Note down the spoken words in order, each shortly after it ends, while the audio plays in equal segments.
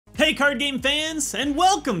Hey card game fans, and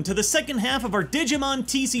welcome to the second half of our Digimon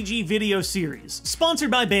TCG video series, sponsored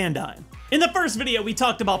by Bandai. In the first video we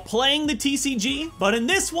talked about playing the TCG, but in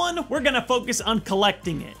this one we're gonna focus on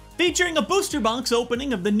collecting it, featuring a booster box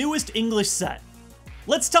opening of the newest English set.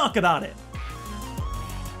 Let's talk about it.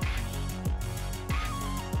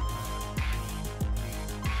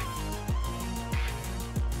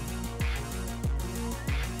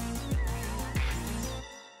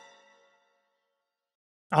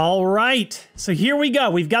 All right, so here we go.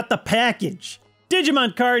 We've got the package.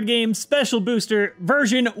 Digimon card game special booster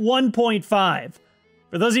version 1.5.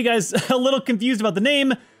 For those of you guys a little confused about the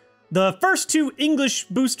name, the first two English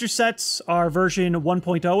booster sets are version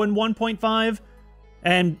 1.0 and 1.5,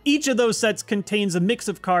 and each of those sets contains a mix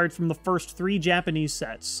of cards from the first three Japanese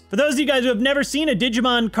sets. For those of you guys who have never seen a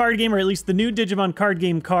Digimon card game, or at least the new Digimon card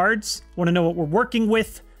game cards, want to know what we're working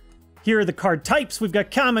with, here are the card types. We've got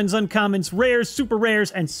commons, uncommons, rares, super rares,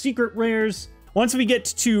 and secret rares. Once we get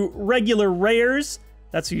to regular rares,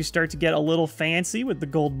 that's where you start to get a little fancy with the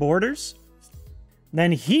gold borders.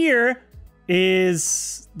 Then here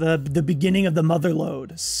is the beginning of the mother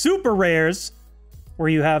load. Super rares, where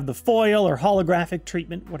you have the foil or holographic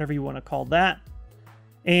treatment, whatever you want to call that.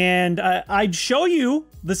 And I'd show you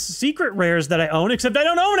the secret rares that I own, except I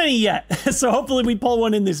don't own any yet. So hopefully we pull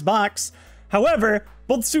one in this box. However,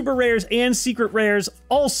 both super rares and secret rares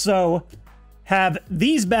also have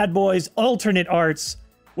these bad boys alternate arts,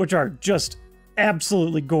 which are just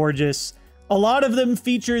absolutely gorgeous. A lot of them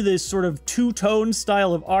feature this sort of two-tone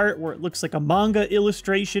style of art where it looks like a manga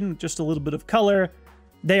illustration with just a little bit of color.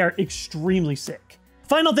 They are extremely sick.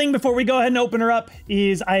 Final thing before we go ahead and open her up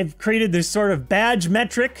is I've created this sort of badge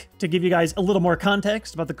metric to give you guys a little more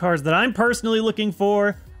context about the cards that I'm personally looking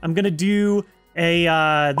for. I'm gonna do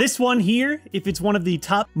this one here, if it's one of the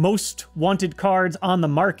top most wanted cards on the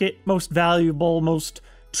market, most valuable, most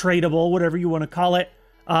tradable, whatever you want to call it.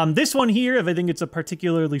 This one here, if I think it's a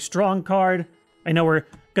particularly strong card. I know we're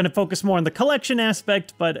going to focus more on the collection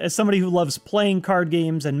aspect, but as somebody who loves playing card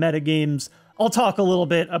games and meta games, I'll talk a little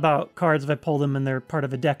bit about cards if I pull them and they're part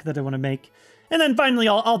of a deck that I want to make. And then finally,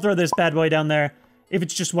 I'll throw this bad boy down there if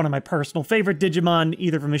it's just one of my personal favorite Digimon,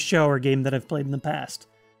 either from a show or game that I've played in the past.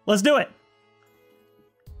 Let's do it!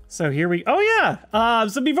 So here we, oh yeah,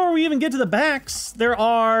 so before we even get to the backs, there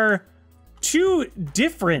are two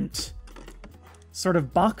different sort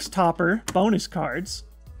of box topper bonus cards.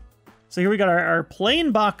 So here we got our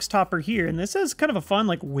plain box topper here, and this has kind of a fun,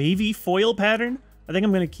 like, wavy foil pattern. I think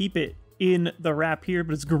I'm gonna keep it in the wrap here,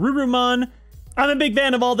 but it's Garurumon. I'm a big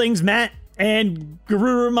fan of all things Matt and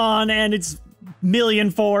Garurumon and its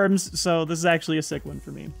million forms, so this is actually a sick one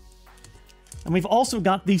for me. And we've also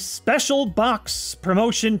got the special box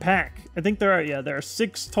promotion pack. I think there are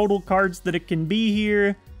 6 total cards that it can be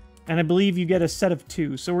here, and I believe you get a set of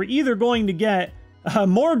 2. So we're either going to get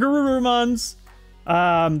more Garurumons,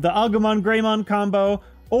 the Agumon Greymon combo,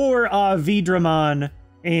 or Vidramon,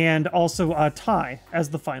 and also a tie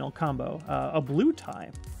as the final combo, a blue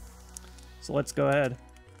tie. So let's go ahead.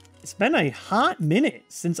 It's been a hot minute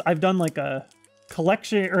since I've done like a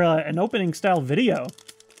collection or an opening style video.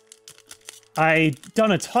 I've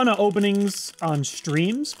done a ton of openings on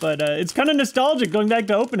streams, but it's kind of nostalgic going back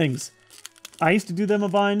to openings. I used to do them a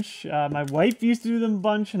bunch. My wife used to do them a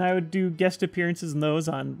bunch, and I would do guest appearances in those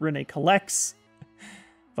on Renee Collects.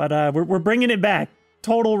 But we're bringing it back.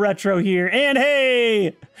 Total retro here. And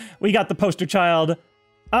hey, we got the poster child,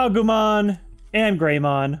 Agumon and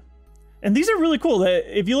Greymon. And these are really cool.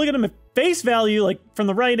 If you look at them at face value, like from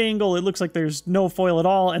the right angle, it looks like there's no foil at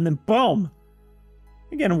all, and then boom,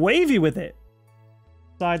 you're getting wavy with it.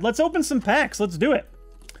 Let's open some packs. Let's do it.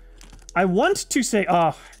 I want to say,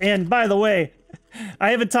 oh, and by the way,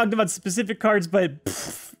 I haven't talked about specific cards, but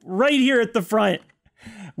right here at the front,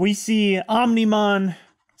 we see Omnimon,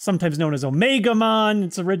 sometimes known as Omegamon,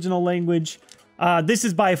 its original language. This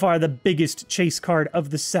is by far the biggest chase card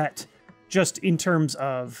of the set, just in terms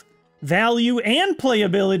of value and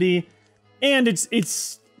playability. And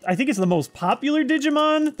it's I think it's the most popular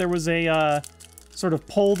Digimon. There was a sort of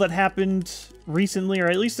poll that happened recently, or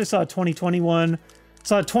at least I saw a 2021,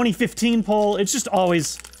 saw a 2015 poll. It's just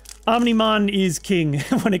always, Omnimon is king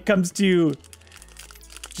when it comes to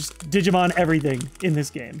just Digimon everything in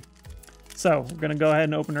this game. So we're gonna go ahead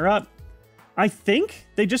and open her up. I think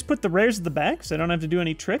they just put the rares at the back, so I don't have to do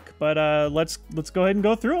any trick, but let's go ahead and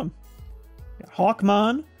go through them.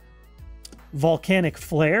 Hawkmon, Volcanic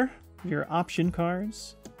Flare, your option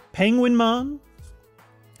cards, Penguinmon,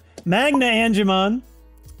 Magna Angemon.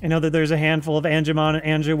 I know that there's a handful of Angemon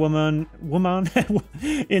and Angewomon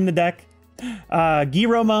in the deck.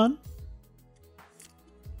 Giromon,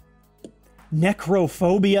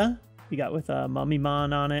 Necrophobia. We got with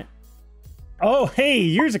Mummymon on it. Oh,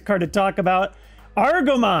 hey, here's a card to talk about.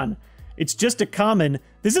 Argomon. It's just a common.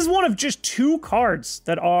 This is one of just 2 cards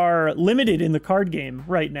that are limited in the card game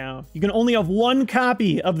right now. You can only have 1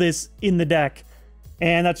 copy of this in the deck.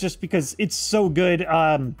 And that's just because it's so good.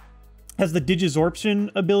 Has the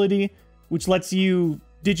Digisorption ability, which lets you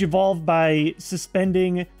Digivolve by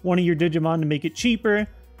suspending one of your Digimon to make it cheaper.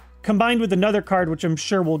 Combined with another card, which I'm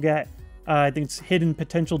sure we'll get. I think it's Hidden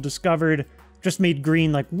Potential Discovered. Just made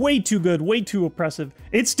green like way too good, way too oppressive.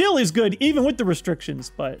 It still is good, even with the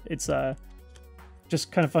restrictions, but it's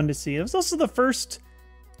just kind of fun to see. It was also the first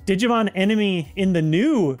Digimon enemy in the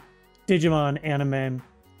new Digimon anime.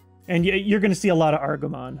 And you're going to see a lot of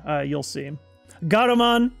Argomon, you'll see.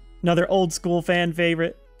 Gatomon, another old school fan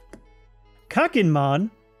favorite.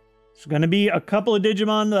 Kakinmon. There's going to be a couple of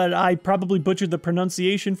Digimon that I probably butchered the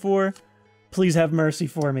pronunciation for. Please have mercy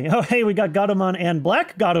for me. Oh, hey, we got Gatomon and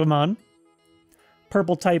Black Gatomon.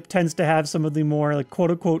 Purple type tends to have some of the more, like,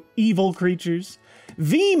 quote-unquote evil creatures.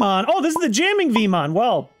 Vmon. Oh, this is the jamming Vmon.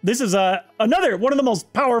 Well, this is another one of the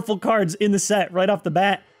most powerful cards in the set right off the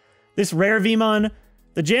bat. This rare Vmon,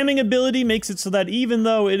 the jamming ability makes it so that even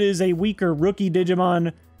though it is a weaker rookie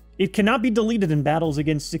Digimon, it cannot be deleted in battles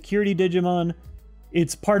against security Digimon.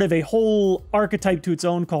 It's part of a whole archetype to its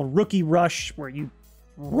own called Rookie Rush, where you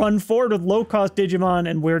run forward with low-cost Digimon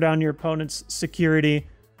and wear down your opponent's security.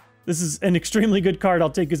 This is an extremely good card.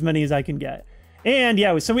 I'll take as many as I can get. And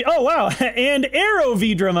yeah, oh wow, and Aero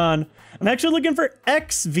Vidramon. I'm actually looking for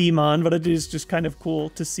X Vmon, but it is just kind of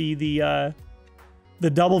cool to see the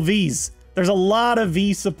double Vs. There's a lot of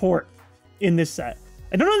V support in this set.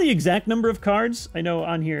 I don't know the exact number of cards. I know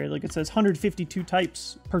on here, like it says 152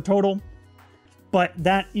 types per total, but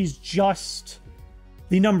that is just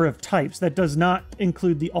the number of types. That does not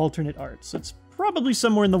include the alternate art. So it's probably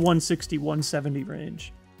somewhere in the 160, 170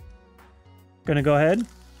 range. Gonna go ahead,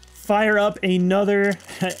 fire up another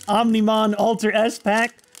Omnimon Alter S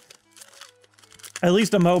pack. At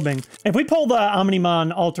least I'm hoping. If we pull the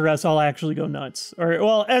Omnimon Alter S, I'll actually go nuts. Or,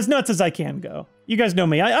 well, as nuts as I can go. You guys know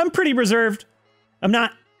me. I'm pretty reserved. I'm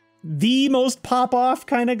not the most pop-off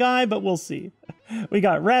kind of guy, but we'll see. We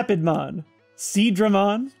got Rapidmon,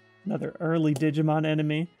 Seadramon, another early Digimon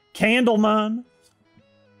enemy, Candlemon,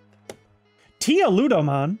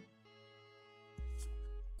 Teoludomon.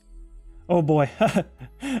 Oh boy,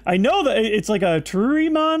 I know that it's like a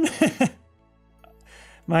Trurimon.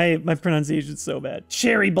 my pronunciation's so bad.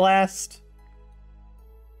 Cherry Blast,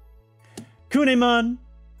 Kunemon,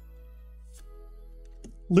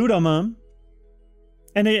 Ludomon,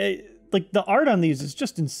 and like the art on these is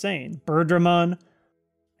just insane. Birdramon.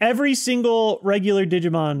 Every single regular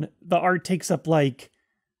Digimon, the art takes up like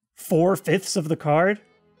 4/5 of the card.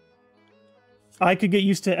 I could get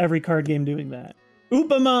used to every card game doing that.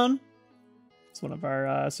 Upamon. It's one of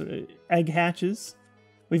our sort of egg hatches.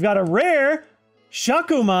 We've got a rare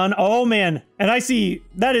Shakumon. Oh man, and I see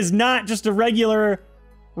that is not just a regular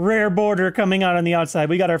rare border coming out on the outside.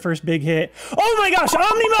 We got our first big hit. Oh my gosh,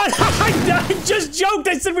 Omnimon! I just joked.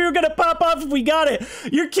 I said we were gonna pop off if we got it.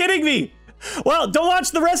 You're kidding me. Well, don't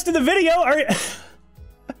watch the rest of the video.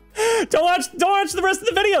 Don't watch the rest of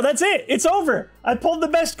the video. That's it. It's over. I pulled the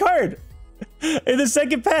best card in the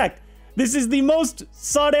second pack. This is the most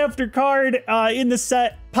sought after card in the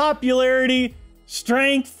set. Popularity,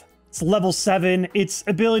 strength. It's level 7. Its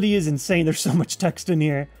ability is insane. There's so much text in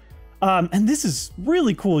here. And this is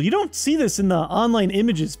really cool. You don't see this in the online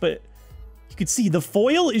images, but you can see the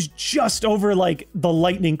foil is just over like the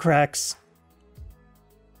lightning cracks.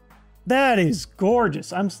 That is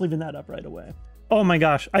gorgeous. I'm sleeving that up right away. Oh my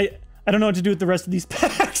gosh. I don't know what to do with the rest of these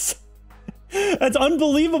packs. That's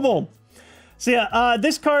unbelievable. So yeah,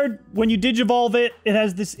 this card, when you Digivolve it, it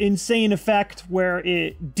has this insane effect where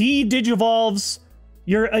it de-Digivolves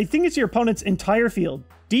I think it's your opponent's entire field.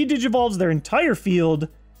 De-Digivolves their entire field,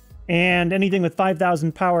 and anything with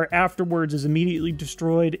 5,000 power afterwards is immediately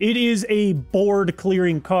destroyed. It is a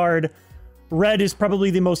board-clearing card. Red is probably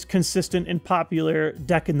the most consistent and popular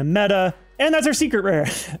deck in the meta, and that's our secret rare.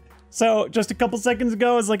 So just a couple seconds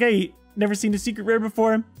ago, I was like, hey, never seen a secret rare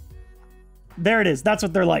before? There it is. That's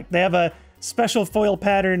what they're like. They have a special foil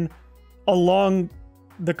pattern along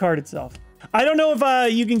the card itself. I don't know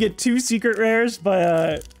if you can get 2 secret rares,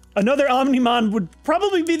 but another Omnimon would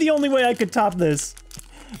probably be the only way I could top this.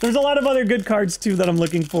 There's a lot of other good cards too that I'm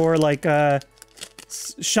looking for, like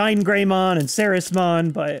Shine Greymon and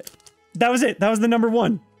Sarismon, but that was it. That was the number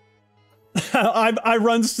 1. I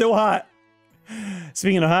run so hot.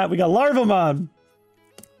 Speaking of hot, we got Larvamon,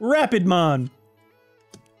 Rapidmon,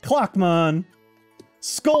 Clockmon,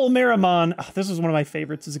 Skull Marimon. Oh, this was one of my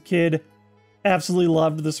favorites as a kid. Absolutely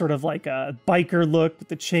loved the sort of like biker look with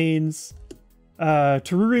the chains.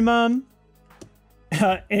 Terurimon.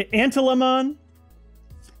 Antilamon.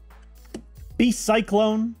 Beast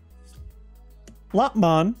Cyclone.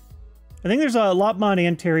 Lopmon. I think there's a Lopmon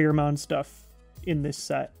and Terriermon stuff in this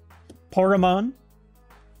set. Poramon.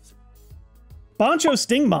 Boncho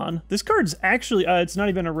Stingmon. This card's actually, it's not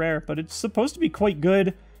even a rare, but it's supposed to be quite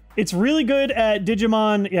good. It's really good at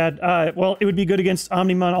Digimon. Yeah, well, it would be good against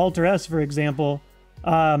Omnimon Alter S, for example.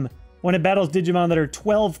 When it battles Digimon that are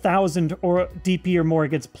 12,000 or DP or more, it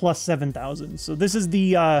gets plus 7,000. So this is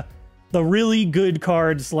the really good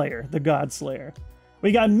card Slayer, the God Slayer.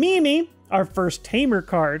 We got Mimi, our first Tamer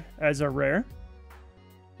card as a rare.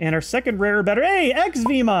 And our second rare or better, hey,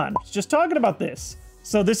 X-Vmon! Just talking about this.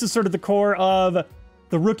 So this is sort of the core of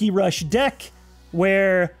the Rookie Rush deck,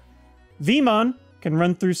 where Vmon can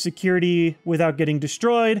run through security without getting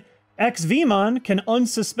destroyed. X-Vmon can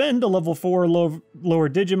unsuspend a level 4 or lower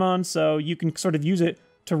Digimon, so you can sort of use it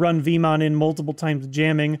to run Vmon in multiple times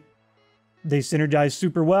jamming. They synergize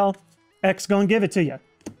super well. X gonna give it to you.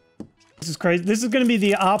 This is crazy. This is gonna be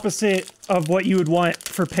the opposite of what you would want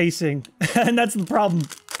for pacing. And that's the problem,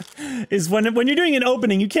 is when you're doing an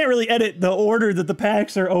opening, you can't really edit the order that the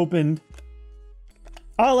packs are opened.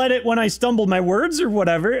 I'll edit when I stumble my words or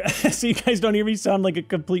whatever, so you guys don't hear me sound like a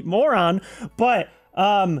complete moron, but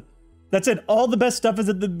that's it. All the best stuff is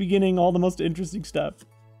at the beginning, all the most interesting stuff.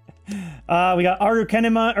 We got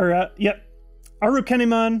Arukenimon, or, yep,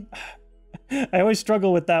 Arukenimon. I always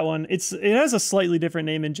struggle with that one. It has a slightly different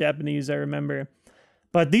name in Japanese, I remember.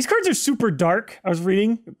 But these cards are super dark. I was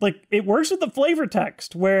reading, like, it works with the flavor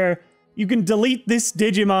text, where you can delete this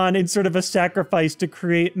Digimon in sort of a sacrifice to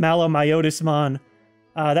create Malomyotismon.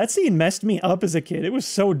 That scene messed me up as a kid. It was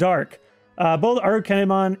so dark. Both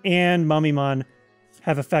Arukenimon and Mummymon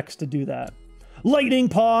have effects to do that. Lightning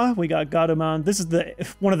Paw, we got Gatomon. This is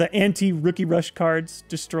one of the anti-Rookie Rush cards.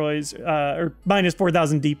 Destroys, or minus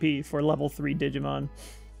 4,000 DP for level 3 Digimon.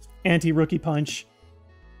 Anti-Rookie Punch.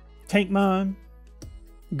 Tankmon.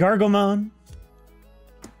 Gargomon.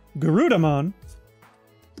 Garudamon.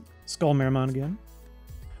 Skullmaramon again.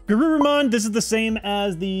 Garurumon, this is the same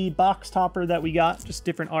as the box topper that we got, just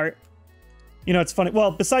different art. You know, it's funny.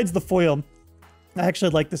 Well, besides the foil, I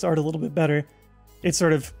actually like this art a little bit better. It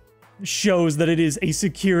sort of shows that it is a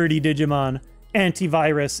security Digimon.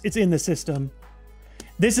 Antivirus. It's in the system.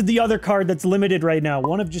 This is the other card that's limited right now.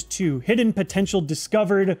 One of just 2. Hidden Potential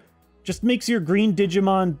Discovered. Just makes your green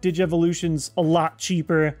Digimon Digivolutions a lot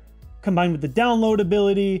cheaper, combined with the download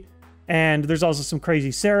ability. And there's also some crazy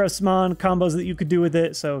Sarasmon combos that you could do with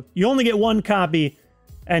it. So you only get 1 copy.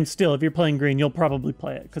 And still, if you're playing green, you'll probably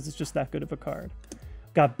play it because it's just that good of a card.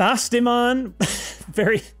 Got Bastimon.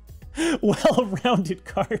 Very well-rounded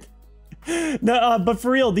card. No, but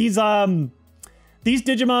for real, these Digimon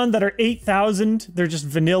that are 8,000, they're just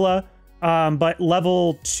vanilla. But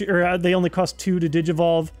level 2, or they only cost 2 to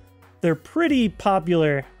Digivolve. They're pretty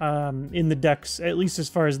popular in the decks, at least as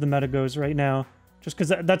far as the meta goes right now. Just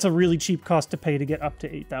because that's a really cheap cost to pay to get up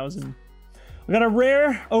to 8,000. We got a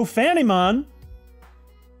rare Ophanimon.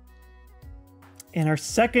 And our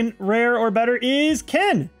second rare or better is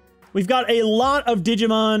Ken. We've got a lot of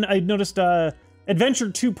Digimon. I noticed Adventure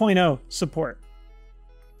 2.0 support.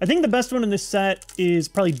 I think the best one in this set is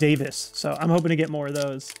probably Davis. So I'm hoping to get more of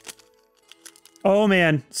those. Oh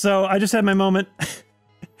man, so I just had my moment.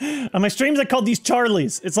 On my streams, I called these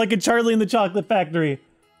Charlies. It's like a Charlie in the Chocolate Factory,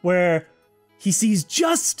 where he sees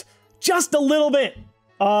just a little bit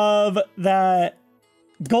of that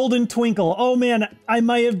golden twinkle. Oh man, I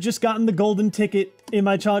might have just gotten the golden ticket in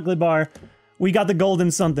my chocolate bar. We got the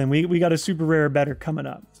golden something. We got a super rare better coming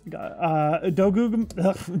up. We got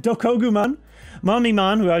Dokogumon,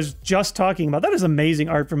 Mummymon, who I was just talking about. That is amazing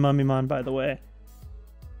art from Mummymon, by the way.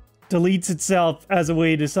 Deletes itself as a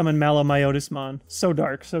way to summon Malomyotismon. So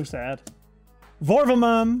dark, so sad.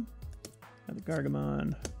 Vorvamon. The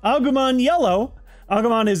Gargomon. Agumon Yellow.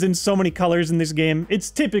 Agumon is in so many colors in this game.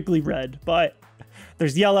 It's typically red, but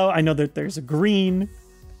there's yellow. I know that there's a green.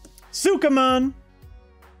 Sukamon.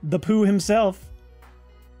 The Pooh himself.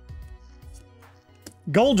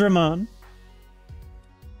 Goldramon.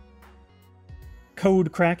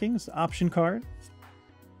 Code Cracking is the option card.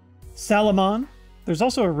 Salamon. There's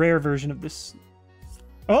also a rare version of this.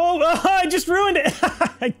 Oh, I just ruined it.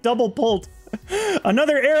 I double pulled.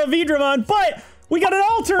 Another Aerovidramon, but we got an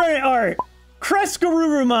alternate art.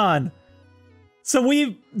 Crescarurumon. So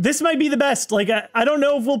this might be the best. Like, I don't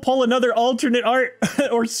know if we'll pull another alternate art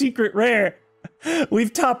or secret rare.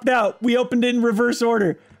 We've topped out. We opened it in reverse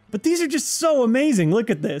order. But these are just so amazing. Look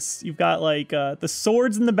at this. You've got like the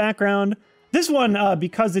swords in the background. This one,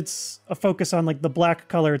 because it's a focus on like the black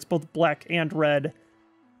color, it's both black and red.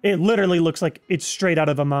 It literally looks like it's straight out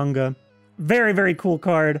of a manga. Very, very cool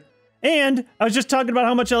card. And I was just talking about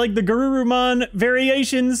how much I like the Garurumon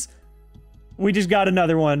variations. We just got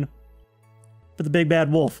another one for the big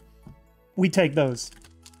bad wolf. We take those.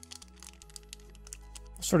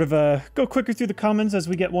 Sort of go quicker through the comments as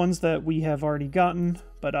we get ones that we have already gotten.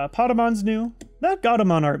 But Potamon's new. That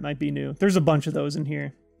Gatomon art might be new. There's a bunch of those in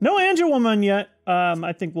here. No Angelomon yet.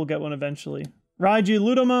 I think we'll get one eventually. Raiju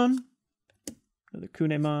Ludomon. Another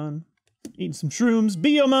Kunemon. Eating some shrooms.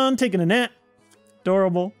 Biomon taking a nap.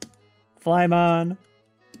 Adorable. Flymon.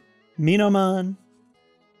 Minomon.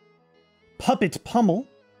 Puppet Pummel.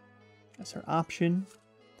 That's our option.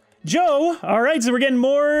 Joe! Alright, so we're getting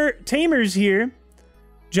more tamers here.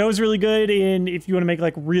 Joe's really good in if you want to make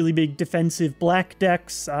like really big defensive black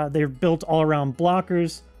decks. They're built all around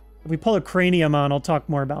blockers. If we pull a Craniumon, I'll talk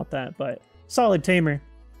more about that, but solid tamer.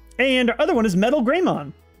 And our other one is Metal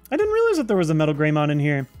Greymon. I didn't realize that there was a Metal Greymon in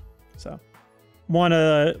here. So, one of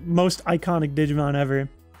the most iconic Digimon ever.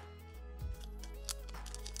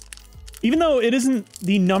 Even though it isn't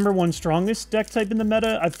the #1 strongest deck type in the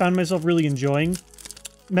meta, I've found myself really enjoying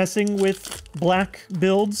messing with black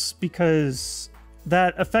builds because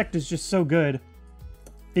that effect is just so good.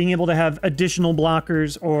 Being able to have additional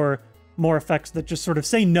blockers or more effects that just sort of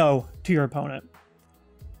say no to your opponent.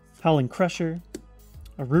 Howling Crusher,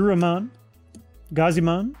 Arurumon,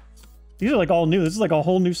 Gazimon. These are like all new. This is like a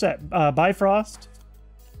whole new set. Bifrost.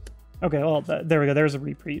 Okay, well, there we go. There's a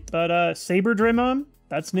repeat. But Saber Draymon,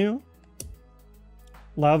 that's new.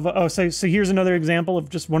 Lava. Oh, so here's another example of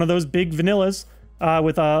just one of those big vanillas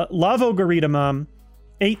with a Lavo Garidamon,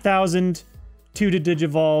 8,000, 2 to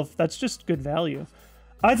Digivolve. That's just good value.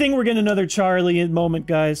 I think we're getting another Charlie moment,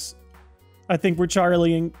 guys. I think we're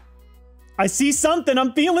Charlieing. I see something.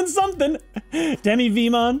 I'm feeling something.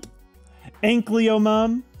 Demi-Vmon,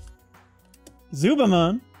 Ankleomon,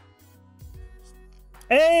 Zubamon.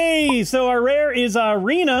 Hey, so our rare is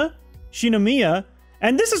Rina Shinomiya.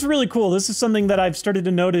 And this is really cool. This is something that I've started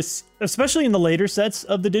to notice, especially in the later sets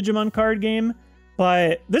of the Digimon card game.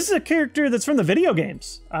 But this is a character that's from the video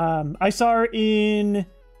games. I saw her in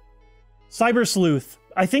Cyber Sleuth.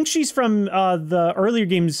 I think she's from the earlier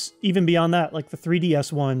games, even beyond that, like the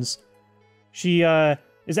 3DS ones. She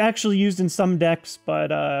is actually used in some decks,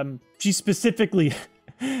 but she specifically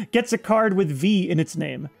gets a card with V in its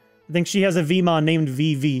name. I think she has a Vmon named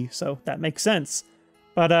VV, so that makes sense.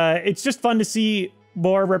 But it's just fun to see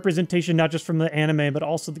more representation, not just from the anime, but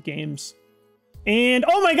also the games. And,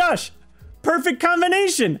 oh my gosh! Perfect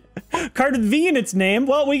combination! Card with V in its name.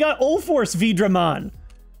 Well, we got Ulforce Vidramon.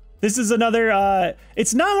 This is another,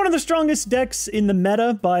 it's not one of the strongest decks in the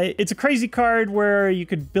meta, but it's a crazy card where you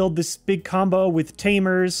could build this big combo with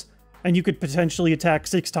Tamers, and you could potentially attack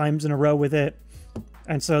 6 times in a row with it.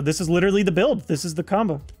 And so this is literally the build. This is the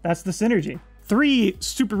combo. That's the synergy. 3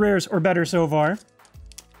 super rares or better so far.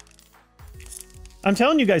 I'm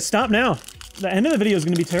telling you guys, stop now. The end of the video is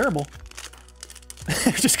going to be terrible.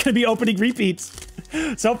 We're just going to be opening repeats.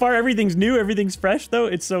 So far, everything's new, everything's fresh, though.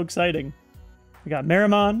 It's so exciting. We got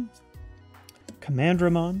Meramon,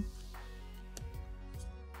 Commandramon.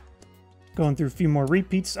 Going through a few more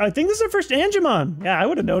repeats. I think this is our first Angemon. Yeah, I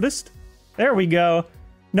would have noticed. There we go.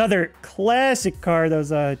 Another classic card.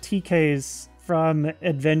 Those TKs from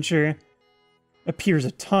Adventure. Appears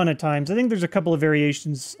a ton of times. I think there's a couple of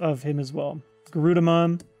variations of him as well.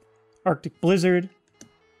 Garudamon, Arctic Blizzard,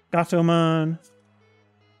 Gatomon,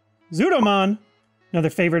 Zudomon, another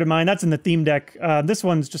favorite of mine. That's in the theme deck. This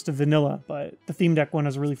one's just a vanilla, but the theme deck one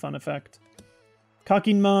has a really fun effect.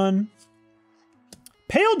 Kakinmon,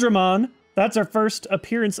 Paildramon. That's our first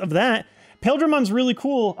appearance of that. Paildramon's really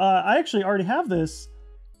cool. I actually already have this.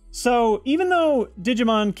 So even though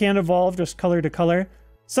Digimon can evolve just color to color,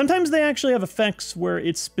 sometimes they actually have effects where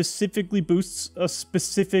it specifically boosts a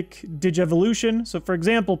specific Digivolution. So for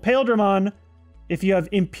example, Paildramon, if you have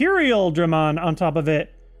Imperial Dramon on top of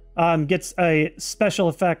it, gets a special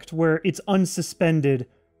effect where it's unsuspended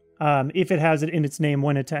if it has it in its name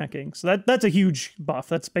when attacking. So that's a huge buff.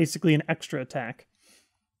 That's basically an extra attack.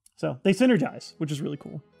 So they synergize, which is really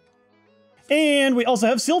cool. And we also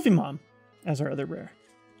have Sylphimon as our other rare.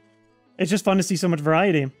 It's just fun to see so much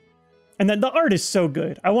variety. And then the art is so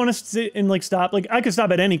good. I want to sit and like stop. Like I could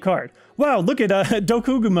stop at any card. Wow, look at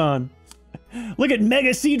Dokugumon. Look at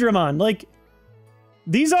Mega Seadramon. Like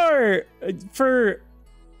these are for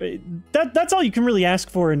that's all you can really ask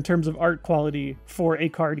for in terms of art quality for a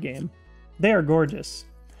card game. They are gorgeous.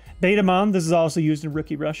 Betamon, this is also used in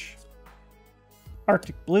Rookie Rush.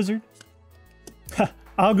 Arctic Blizzard.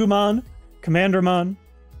 Agumon, Commandramon,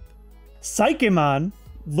 Psychemon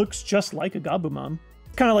looks just like a Gabumon.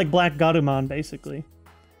 Kind of like Black Garurumon, basically.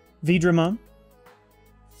 Vidramon.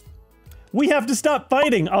 We have to stop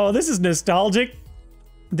fighting. Oh, this is nostalgic.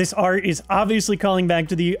 This art is obviously calling back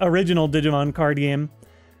to the original Digimon card game.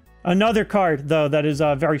 Another card, though, that is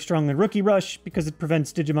very strong in Rookie Rush because it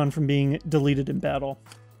prevents Digimon from being deleted in battle.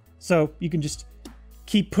 So you can just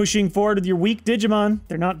keep pushing forward with your weak Digimon.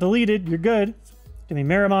 They're not deleted. You're good. Give me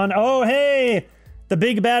Meramon. Oh, hey! The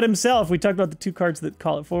big bad himself. We talked about the 2 cards that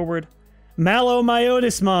call it forward.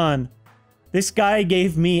 Malomyotismon. This guy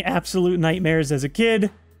gave me absolute nightmares as a kid.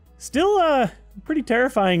 Still, pretty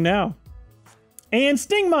terrifying now. And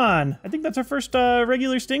Stingmon. I think that's our first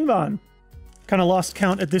regular Stingmon. Kind of lost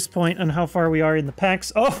count at this point on how far we are in the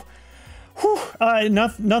packs. Oh! Whew,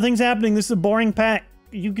 nothing's happening. This is a boring pack.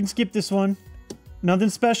 You can skip this one. Nothing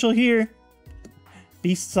special here.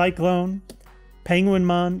 Beast Cyclone.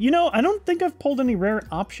 Penguinmon. You know, I don't think I've pulled any rare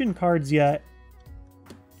option cards yet.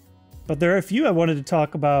 But there are a few I wanted to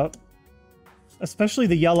talk about. Especially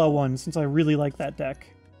the yellow one, since I really like that deck.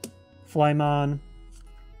 Flymon.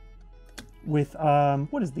 With,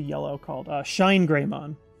 what is the yellow called? Shine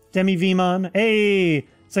Greymon. Demi-Vmon. Hey!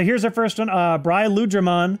 So here's our first one.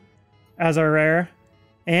 Bryludramon as our rare.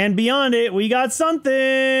 And beyond it, we got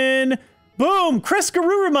something! Boom!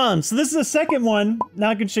 Crescarurumon! So this is the second one. Now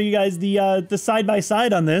I can show you guys the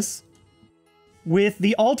side-by-side on this. With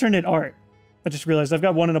the alternate art. I just realized I've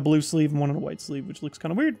got one in a blue sleeve and one in a white sleeve, which looks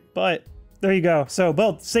kind of weird, but there you go. So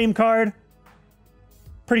both, same card.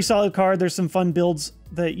 Pretty solid card. There's some fun builds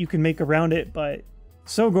that you can make around it, but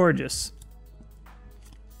so gorgeous.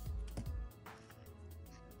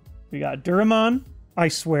 We got Duramon. I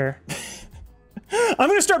swear. I'm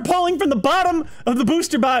going to start pulling from the bottom of the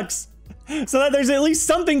booster box so that there's at least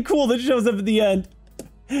something cool that shows up at the end.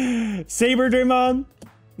 Saberdramon.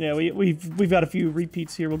 Yeah, we've got a few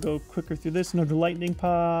repeats here. We'll go quicker through this. Another Lightning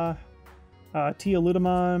Paw.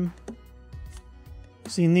 Teoludamon.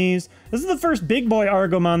 Seen these. This is the first big boy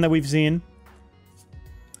Argomon that we've seen.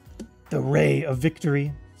 The Ray of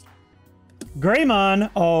Victory. Greymon.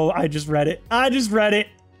 Oh, I just read it. I just read it.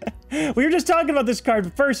 We were just talking about this card,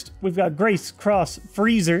 but first, we've got Grace Cross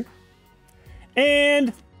Freezer.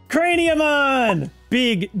 And Craniamon!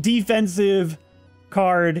 Big defensive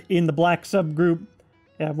card in the black subgroup.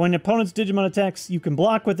 When opponent's Digimon attacks, you can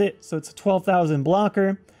block with it, so it's a 12,000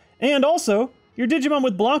 blocker. And also, your Digimon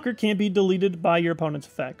with blocker can't be deleted by your opponent's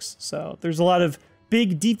effects. So there's a lot of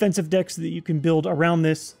big defensive decks that you can build around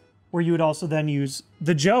this, where you would also then use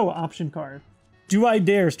the Joe option card. Do I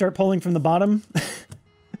dare start pulling from the bottom?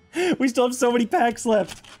 We still have so many packs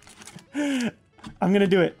left. I'm gonna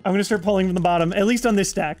do it. I'm gonna start pulling from the bottom, at least on this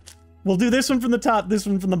stack. We'll do this one from the top, this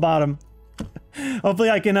one from the bottom. Hopefully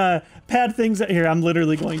I can pad things here. I'm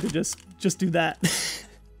literally going to just do that.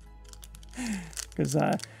 Because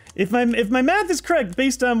if my math is correct,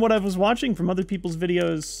 based on what I was watching from other people's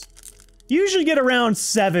videos, you usually get around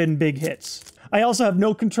 7 big hits. I also have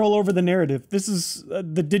no control over the narrative. This is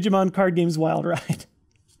the Digimon card game's wild ride.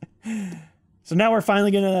 So now we're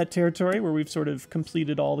finally getting to that territory where we've sort of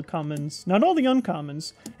completed all the commons. Not all the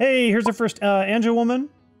uncommons. Hey, here's our first Angelwoman.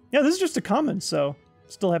 Yeah, this is just a common, so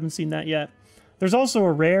still haven't seen that yet. There's also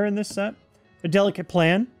a rare in this set. A Delicate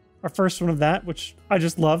Plan. Our first one of that, which I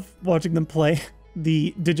just love watching them play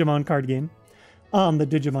the Digimon card game. The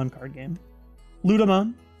Digimon card game.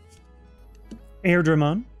 Ludamon.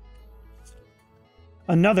 Airdramon.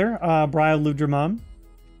 Another Bryludramon.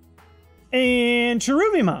 And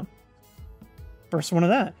Cherubimon. First one of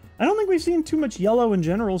that. I don't think we've seen too much yellow in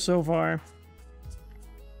general so far.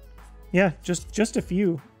 Yeah, just a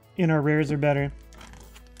few in our rares or better.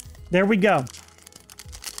 There we go.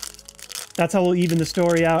 That's how we'll even the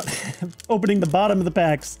story out. Opening the bottom of the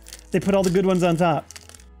packs. They put all the good ones on top.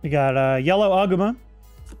 We got yellow Agumon.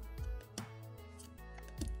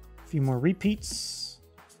 A few more repeats.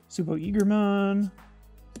 Subo Eagermon.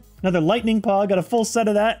 Another Lightning Paw. Got a full set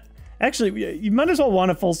of that. Actually, you might as well want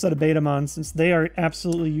a full set of Betamon since they are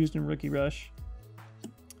absolutely used in Rookie Rush.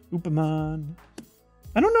 Upamon.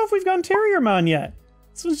 I don't know if we've gotten Terriermon yet.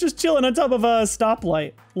 This one's just chilling on top of a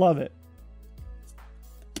stoplight. Love it.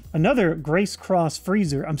 Another Grace Cross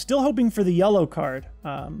Freezer. I'm still hoping for the yellow card,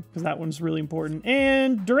 because that one's really important.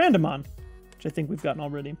 And Durandamon, which I think we've gotten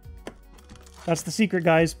already. That's the secret,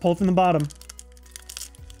 guys. Pull from the bottom.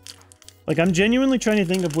 Like, I'm genuinely trying to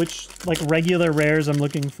think of which, like, regular rares I'm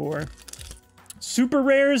looking for. Super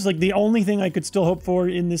rares, like, the only thing I could still hope for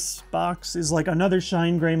in this box is, like, another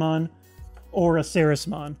Shine Greymon or a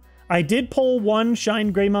Sarismon. I did pull one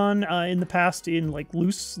Shine Greymon in the past in, like,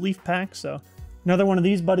 loose leaf packs, so another one of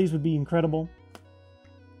these buddies would be incredible.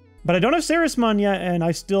 But I don't have Sarismon yet, and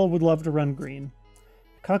I still would love to run green.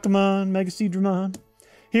 Kakamon, Mega Seadramon.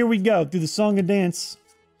 Here we go, through the Song and Dance.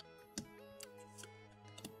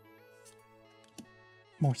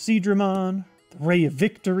 More Seadramon. The Ray of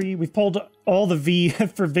Victory. We've pulled all the V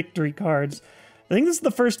for victory cards. I think this is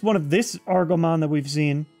the first one of this Argomon that we've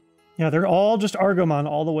seen. Yeah, they're all just Argomon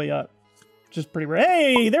all the way up. Just pretty rare.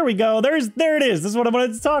 Hey, there we go. There it is. This is what I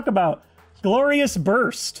wanted to talk about. Glorious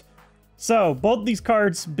Burst. So, both these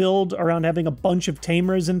cards build around having a bunch of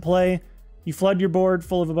Tamers in play. You flood your board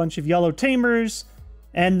full of a bunch of yellow Tamers,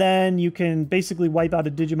 and then you can basically wipe out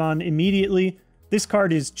a Digimon immediately. This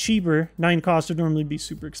card is cheaper. 9 cost would normally be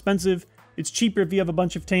super expensive. It's cheaper if you have a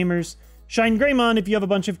bunch of Tamers. Shine Greymon, if you have a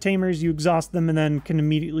bunch of Tamers, you exhaust them and then can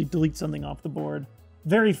immediately delete something off the board.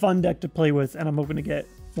 Very fun deck to play with, and I'm hoping to get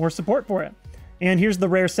more support for it. And here's the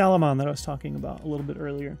rare Salamon that I was talking about a little bit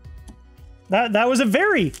earlier. That was a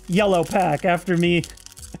very yellow pack after me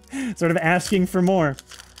sort of asking for more.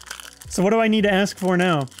 So what do I need to ask for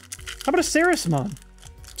now? How about a Sarismon?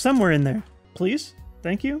 Somewhere in there. Please?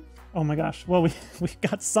 Thank you? Oh my gosh. Well, we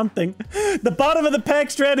got something. The bottom of the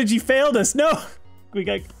pack strategy failed us. No! We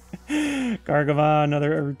got Gargavon,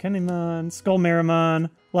 another Arukenimon, Skullmarimon.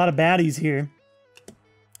 A lot of baddies here.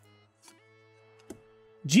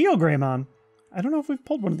 Geogreymon. I don't know if we've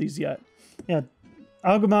pulled one of these yet. Yeah.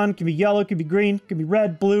 Agumon can be yellow, can be green, can be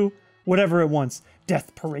red, blue, whatever it wants.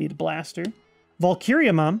 Death Parade Blaster.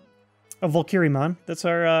 Valkyriamon. A Valkyriamon. That's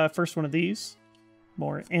our first one of these.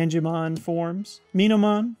 More Angemon forms.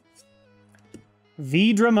 Minomon.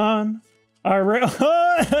 Vidramon. Our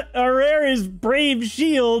rare is Brave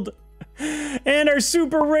Shield. And our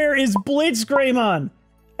super rare is Blitzgreymon.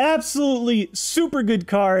 Absolutely super good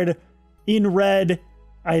card in red.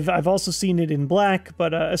 I've also seen it in black,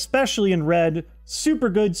 but especially in red. Super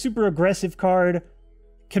good, super aggressive card.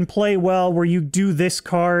 Can play well where you do this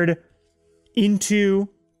card into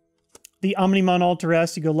the Omnimon Alter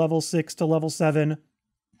S. You go level 6 to level 7.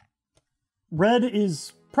 Red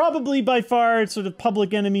is probably by far sort of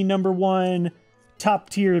public enemy #1 top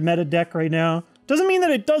tier meta deck right now. Doesn't mean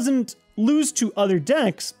that it doesn't lose to other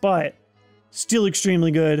decks, but still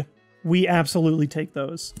extremely good. We absolutely take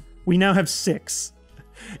those. We now have 6.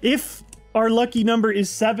 If our lucky number is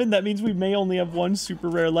 7, that means we may only have 1 super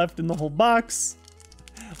rare left in the whole box.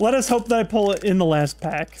 Let us hope that I pull it in the last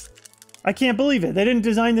pack. I can't believe it. They didn't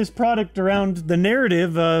design this product around the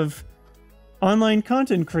narrative of online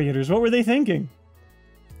content creators. What were they thinking?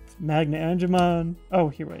 Magna Angemon. Oh,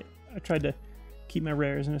 here, wait. I tried to keep my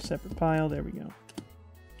rares in a separate pile. There we go.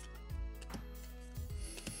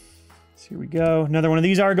 So here we go. Another one of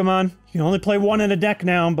these Argomon. You can only play 1 in a deck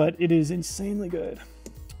now, but it is insanely good.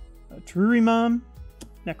 Trurimon.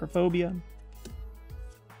 Necrophobia.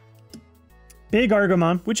 Big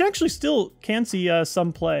Argomon, which actually still can see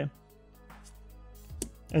some play.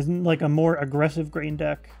 As in, like, a more aggressive grain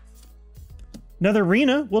deck. Another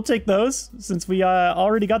Rena. We'll take those, since we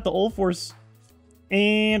already got the Ulforce.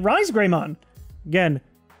 And Rise Greymon. Again,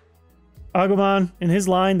 Agumon and his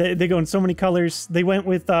line, they go in so many colors. They went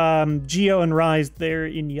with Geo and Rise there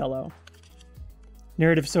in yellow.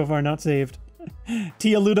 Narrative so far not saved.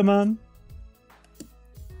 Tialudamon.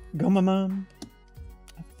 Gomamon.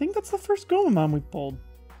 I think that's the first Gomamon we've pulled.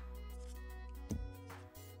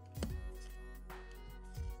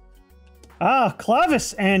 Ah,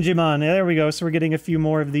 Clavis Angemon. There we go. So we're getting a few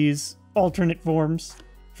more of these alternate forms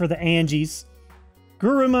for the Angies.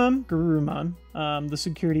 Gurumon. The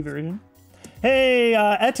security version. Hey,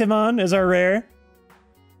 Etemon is our rare.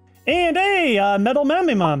 And hey, Metal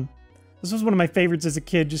Mamimon. This was one of my favorites as a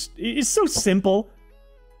kid. Just, it's so simple.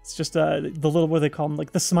 It's just the little, what do they call them?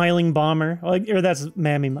 Like the smiling bomber. Or that's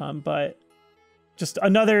Mamimon, but just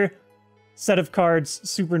another set of cards,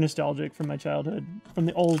 super nostalgic from my childhood, from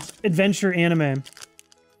the old adventure anime.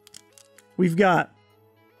 We've got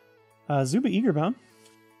Zuba Eagerbomb.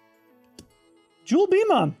 Jewel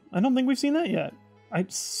Beamon. I don't think we've seen that yet.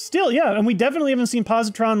 Yeah, and we definitely haven't seen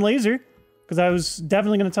Positron Laser, because I was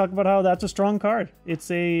definitely going to talk about how that's a strong card. It's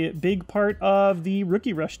a big part of the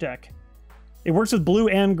Rookie Rush deck. It works with blue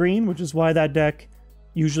and green, which is why that deck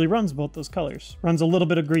usually runs both those colors. Runs a little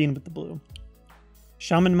bit of green with the blue.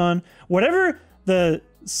 Shamanmon. Whatever the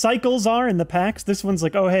cycles are in the packs, this one's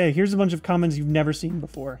like, oh hey, here's a bunch of commons you've never seen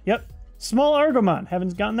before. Yep. Small Argomon.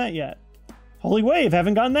 Haven't gotten that yet. Holy Wave.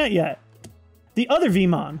 Haven't gotten that yet. The other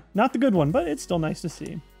Vmon. Not the good one, but it's still nice to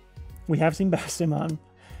see. We have seen Bastimon.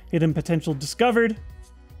 Hidden Potential discovered.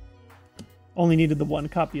 Only needed the 1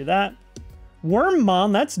 copy of that.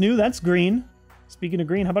 Wormmon. That's new. That's green. Speaking of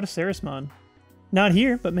green, how about a Sarismon? Not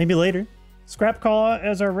here, but maybe later. Scrap Call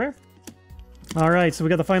as our rare. All right, so we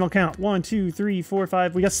got the final count. 1, 2, 3, 4,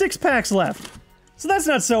 5. We got 6 packs left. So that's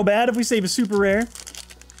not so bad if we save a super rare.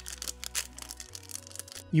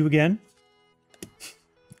 You again.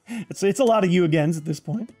 It's a lot of you agains at this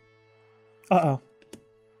point. Uh-oh.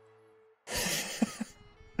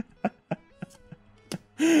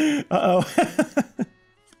 Uh-oh.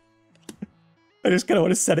 I just kind of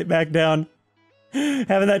want to set it back down.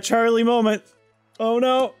 Having that Charlie moment. Oh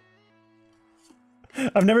no.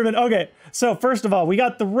 I've never been... Okay, so first of all, we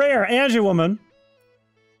got the rare Angel Woman.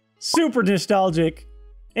 Super nostalgic.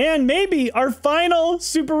 And maybe our final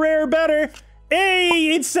super rare better.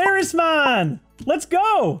 Hey, it's Sarisman! Let's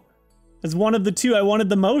go! As one of the two I wanted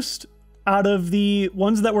the most out of the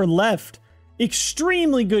ones that were left.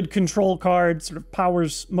 Extremely good control card, sort of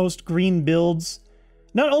powers most green builds.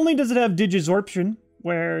 Not only does it have Digisorption,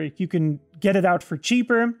 where you can get it out for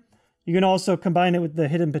cheaper, you can also combine it with the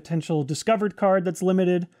Hidden Potential Discovered card that's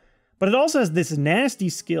limited, but it also has this nasty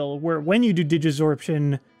skill where when you do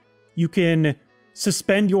Digisorption, you can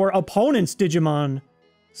suspend your opponent's Digimon.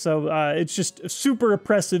 So it's just a super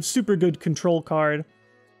oppressive, super good control card.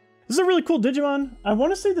 This is a really cool Digimon. I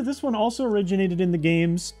want to say that this one also originated in the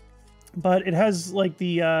games, but it has like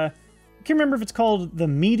the, I can't remember if it's called the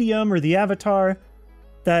medium or the avatar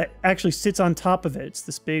that actually sits on top of it. It's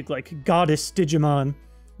this big like goddess Digimon.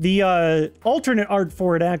 The alternate art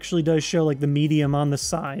for it actually does show like the medium on the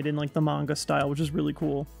side in like the manga style, which is really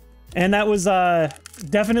cool. And that was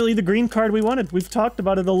definitely the green card we wanted. We've talked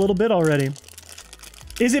about it a little bit already.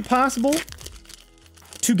 Is it possible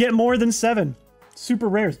to get more than 7 super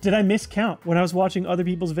rares? Did I miscount when I was watching other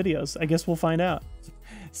people's videos? I guess we'll find out.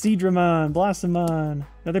 Seedramon, Blossomon,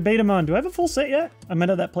 another Betamon. Do I have a full set yet? I might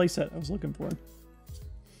have that playset I was looking for.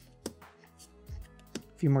 A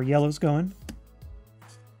few more yellows going.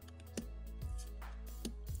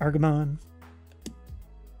 Argamon.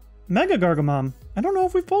 Mega Gargamon. I don't know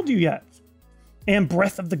if we've pulled you yet. And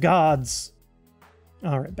Breath of the Gods.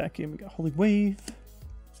 Alright, back in. We got Holy Wave.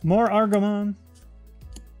 More Argamon.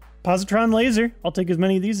 Positron Laser. I'll take as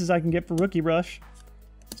many of these as I can get for Rookie Rush.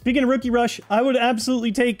 Speaking of Rookie Rush, I would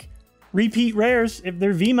absolutely take repeat rares if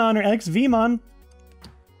they're Vmon or X-Vmon.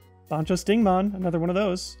 Bancho Stingmon. Another one of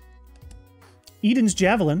those. Eden's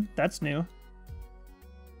Javelin. That's new.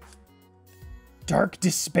 Dark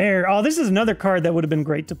Despair. Oh, this is another card that would have been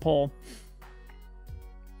great to pull.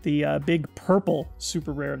 The big purple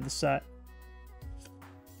super rare of the set.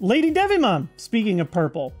 Lady Devimon, speaking of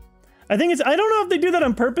purple. I think it's, I don't know if they do that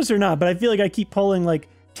on purpose or not, but I feel like I keep pulling like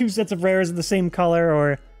 2 sets of rares of the same color,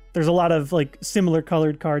 or there's a lot of like similar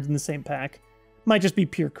colored cards in the same pack. Might just be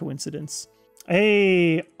pure coincidence.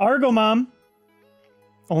 Hey, Argomom.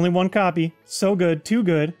 Only 1 copy. So good, too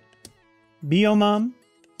good. Biomom.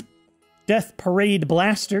 Death Parade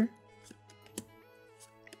Blaster.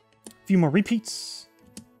 A few more repeats.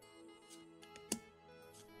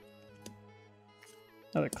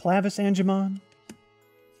 Another Clavis Angemon.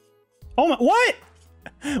 Oh my, what?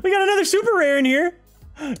 We got another super rare in here.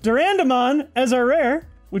 Durandamon as our rare,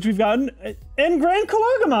 which we've gotten. And Grand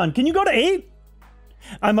Coagamon. Can you go to 8?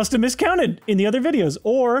 I must have miscounted in the other videos,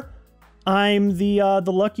 or I'm the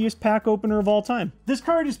luckiest pack opener of all time. This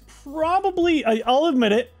card is probably, I'll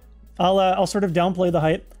admit it, I'll sort of downplay the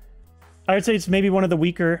hype. I would say it's maybe one of the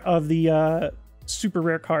weaker of the super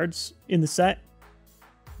rare cards in the set.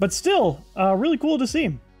 But still, really cool to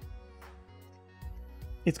see.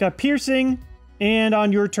 It's got piercing, and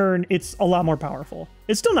on your turn, it's a lot more powerful.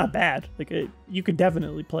 It's still not bad. Like you could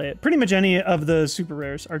definitely play it. Pretty much any of the super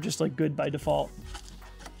rares are just like good by default.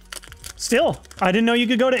 Still, I didn't know you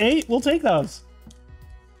could go to 8. We'll take those.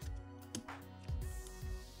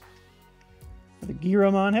 The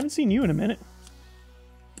Giromon, haven't seen you in a minute.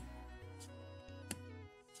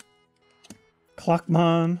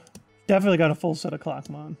 Clockmon, definitely got a full set of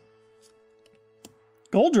Clockmon.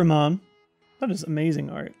 Goldramon, that is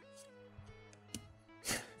amazing art.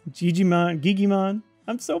 Gigimon,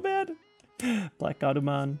 I'm so bad. Black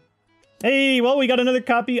Godumon. Hey, well, we got another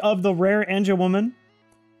copy of the rare Angel Woman,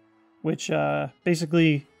 which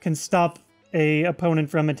basically can stop a opponent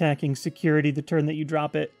from attacking security the turn that you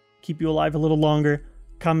drop it. Keep you alive a little longer.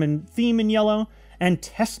 Common theme in yellow. And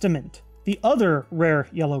Testament, the other rare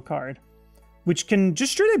yellow card, which can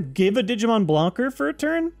just straight up give a Digimon blocker for a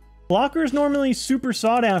turn. Blocker is normally super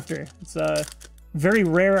sought after. It's a very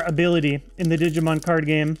rare ability in the Digimon card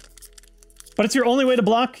game, but it's your only way to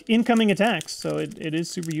block incoming attacks, so it is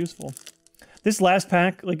super useful. This last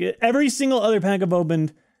pack, like every single other pack I've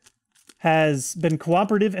opened, has been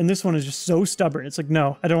cooperative, and this one is just so stubborn. It's like,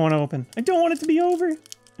 no, I don't want to open. I don't want it to be over.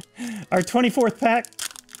 Our 24th pack.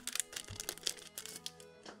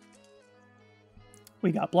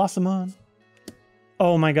 We got Blossomon.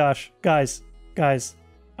 Oh my gosh, guys, I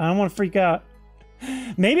don't want to freak out.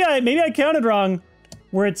 Maybe I counted wrong,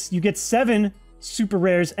 where it's you get 7 super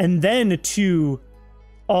rares and then 2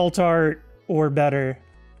 alt art or better.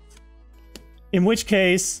 In which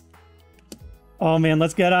case, oh man,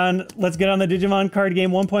 let's get on the Digimon card game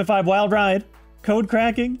 1.5 Wild Ride. Code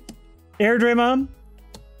cracking, Airdramon,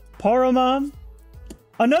 Poromon,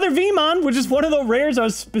 another Vmon, which is one of the rares I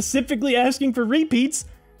was specifically asking for repeats,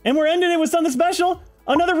 and we're ending it with something special.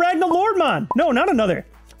 Another Ragnar Lordmon. No, not another.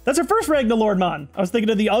 That's our first Ragnar Lordmon. I was thinking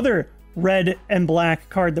of the other red and black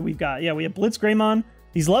card that we've got. Yeah, we have Blitz Greymon.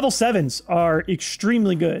 These level 7s are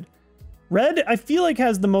extremely good. Red, I feel like,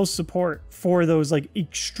 has the most support for those like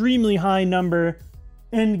extremely high number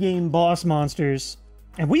endgame boss monsters.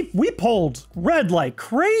 And we pulled red like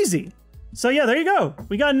crazy. So yeah, there you go.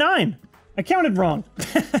 We got 9. I counted wrong.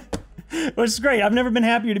 Which is great. I've never been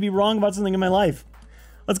happier to be wrong about something in my life.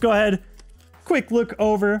 Let's go ahead. Quick look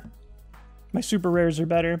over. My super rares are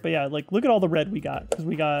better, but yeah, like look at all the red we got, because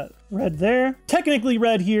we got red there. Technically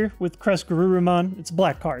red here with Crestgarurumon. It's a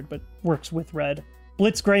black card, but works with red.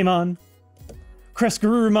 Blitz Greymon.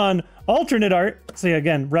 Crestgarurumon alternate art. So yeah,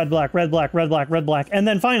 again, red, black, red, black, red, black, red, black. And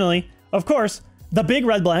then finally, of course, the big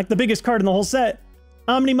red, black, the biggest card in the whole set,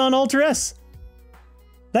 Omnimon Ultra S.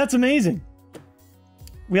 That's amazing.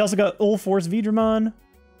 We also got Ulforce Vidramon,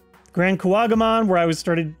 Grand Kuwagamon, where I was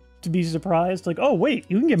started to be surprised. Like, oh wait,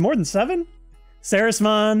 you can get more than 7?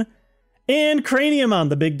 Sarismon, and Craniumon,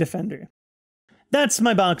 the big defender. That's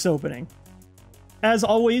my box opening. As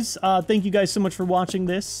always, thank you guys so much for watching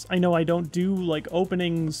this. I know I don't do like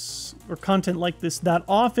openings or content like this that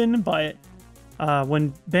often, but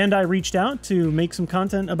when Bandai reached out to make some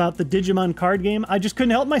content about the Digimon card game, I just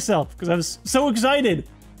couldn't help myself because I was so excited.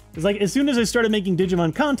 It's like as soon as I started making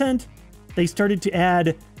Digimon content, they started to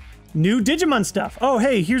add new Digimon stuff. Oh,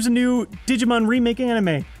 hey, here's a new Digimon remake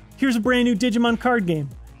anime. Here's a brand new Digimon card game.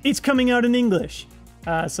 It's coming out in English.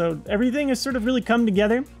 So everything has sort of really come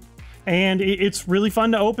together, and it's really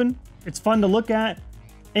fun to open. It's fun to look at.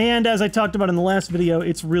 And as I talked about in the last video,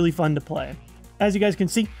 it's really fun to play. As you guys can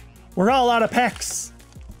see, we're all out of packs.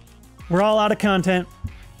 We're all out of content.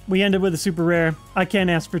 We ended with a super rare. I can't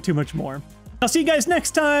ask for too much more. I'll see you guys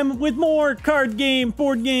next time with more card game,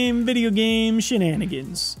 board game, video game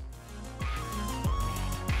shenanigans.